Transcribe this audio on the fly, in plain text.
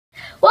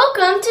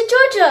Welcome to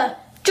Georgia!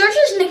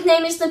 Georgia's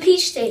nickname is the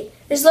Peach State.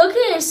 It is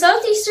located in the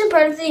southeastern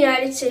part of the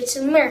United States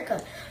of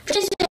America. Georgia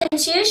is in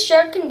serious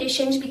drought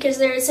conditions because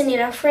there isn't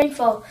enough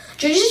rainfall.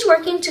 Georgia is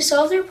working to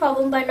solve their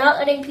problem by not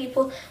letting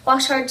people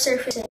wash hard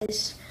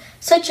surfaces,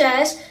 such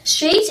as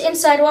streets and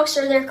sidewalks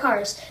or their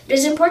cars. It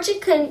is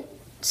important to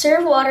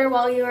conserve water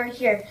while you are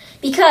here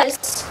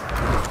because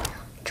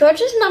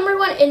Georgia's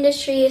 #1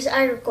 industry is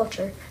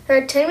agriculture. There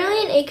are 10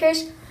 million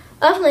acres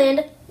of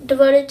land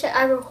devoted to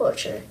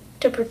agriculture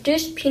to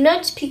produce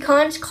peanuts,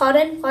 pecans,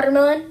 cotton,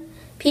 watermelon,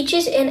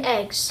 peaches, and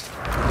eggs.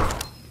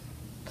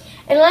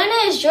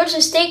 Atlanta is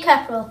Georgia's state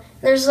capital.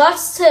 There's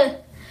lots to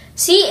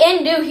see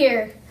and do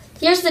here.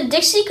 Here's the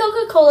Dixie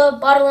Coca-Cola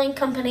Bottling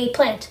Company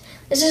plant.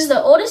 This is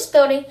the oldest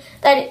building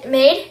that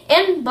made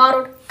and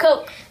bottled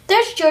Coke.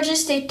 There's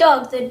Georgia's state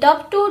dog, the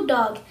Dr.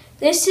 Dog.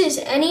 This is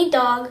any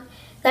dog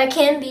that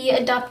can be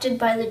adopted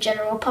by the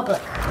general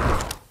public.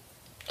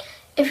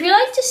 If you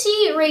like to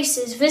see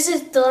races,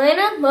 visit the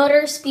Atlanta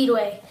Motor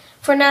Speedway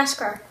for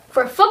NASCAR.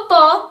 For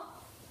football,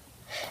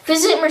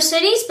 visit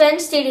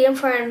Mercedes-Benz Stadium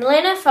for an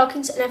Atlanta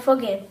Falcons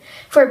NFL game.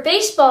 For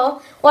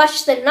baseball,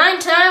 watch the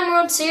 9-time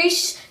World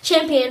Series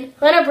champion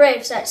Atlanta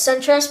Braves at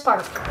SunTrust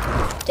Park.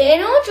 The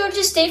annual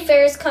Georgia State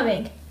Fair is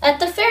coming. At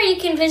the fair, you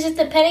can visit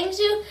the petting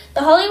zoo,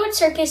 the Hollywood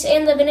Circus,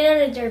 and the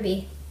Banana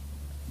Derby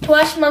to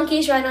watch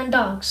monkeys ride on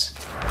dogs.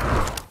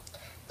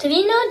 Did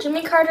you know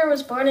Jimmy Carter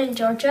was born in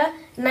Georgia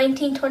in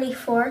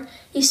 1924?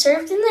 He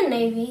served in the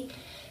Navy,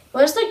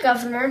 was the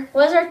governor,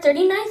 was our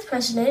 39th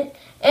president,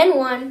 and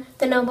won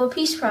the Nobel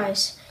Peace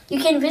Prize.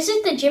 You can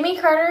visit the Jimmy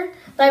Carter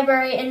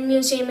Library and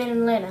Museum in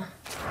Atlanta.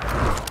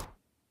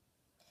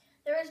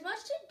 There is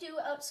much to do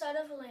outside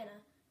of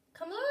Atlanta.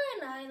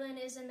 Cumberland Island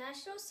is a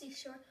national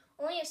seashore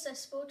only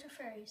accessible to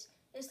ferries.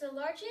 It is the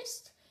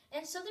largest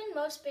and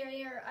southernmost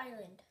barrier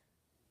island.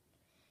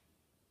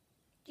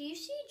 Do you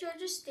see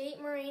Georgia's state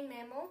marine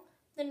mammal,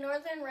 the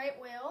northern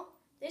right whale?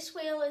 This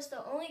whale is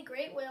the only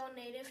great whale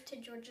native to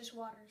Georgia's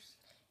waters.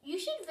 You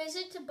should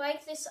visit to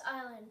bike this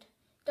island.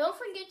 Don't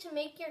forget to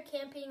make your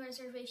camping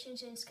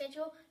reservations and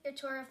schedule your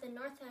tour of the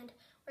North End,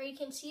 where you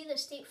can see the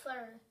state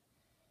flower.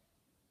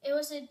 It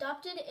was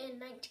adopted in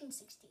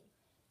 1960.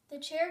 The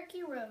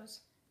Cherokee Rose.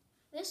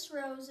 This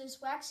rose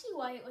is waxy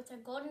white with a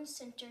golden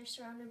center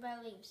surrounded by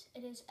leaves.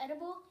 It is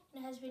edible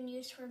and has been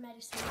used for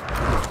medicine.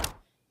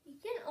 You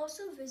can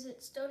also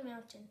visit Stone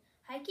Mountain,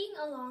 hiking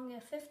along a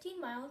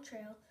 15-mile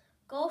trail,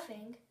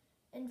 golfing,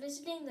 and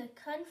visiting the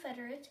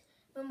Confederate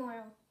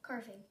Memorial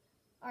carving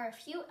are a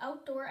few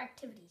outdoor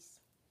activities.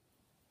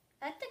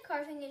 At the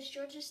carving is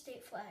Georgia's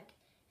state flag.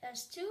 It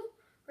has 2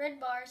 red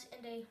bars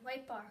and a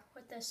white bar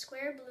with a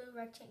square blue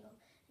rectangle.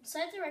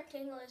 Inside the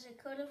rectangle is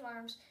a coat of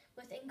arms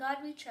with "In God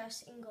We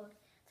Trust" in gold.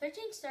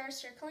 13 stars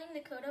circling the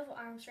coat of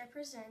arms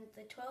represent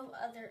the 12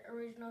 other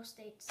original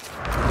states.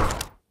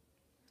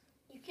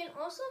 You can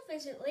also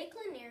visit Lake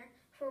Lanier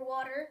for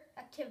water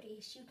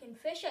activities. You can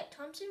fish at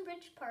Thompson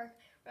Bridge Park,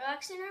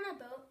 relaxing on a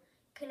boat,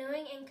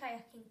 canoeing, and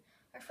kayaking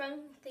are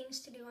fun things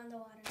to do on the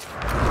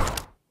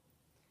water.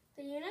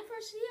 The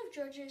University of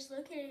Georgia is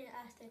located in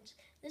Athens.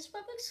 This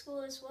public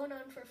school is well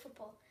known for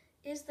football.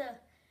 It is the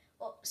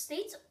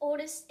state's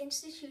oldest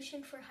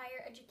institution for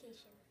higher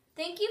education.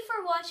 Thank you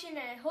for watching, and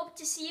I hope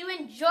to see you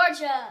in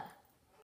Georgia!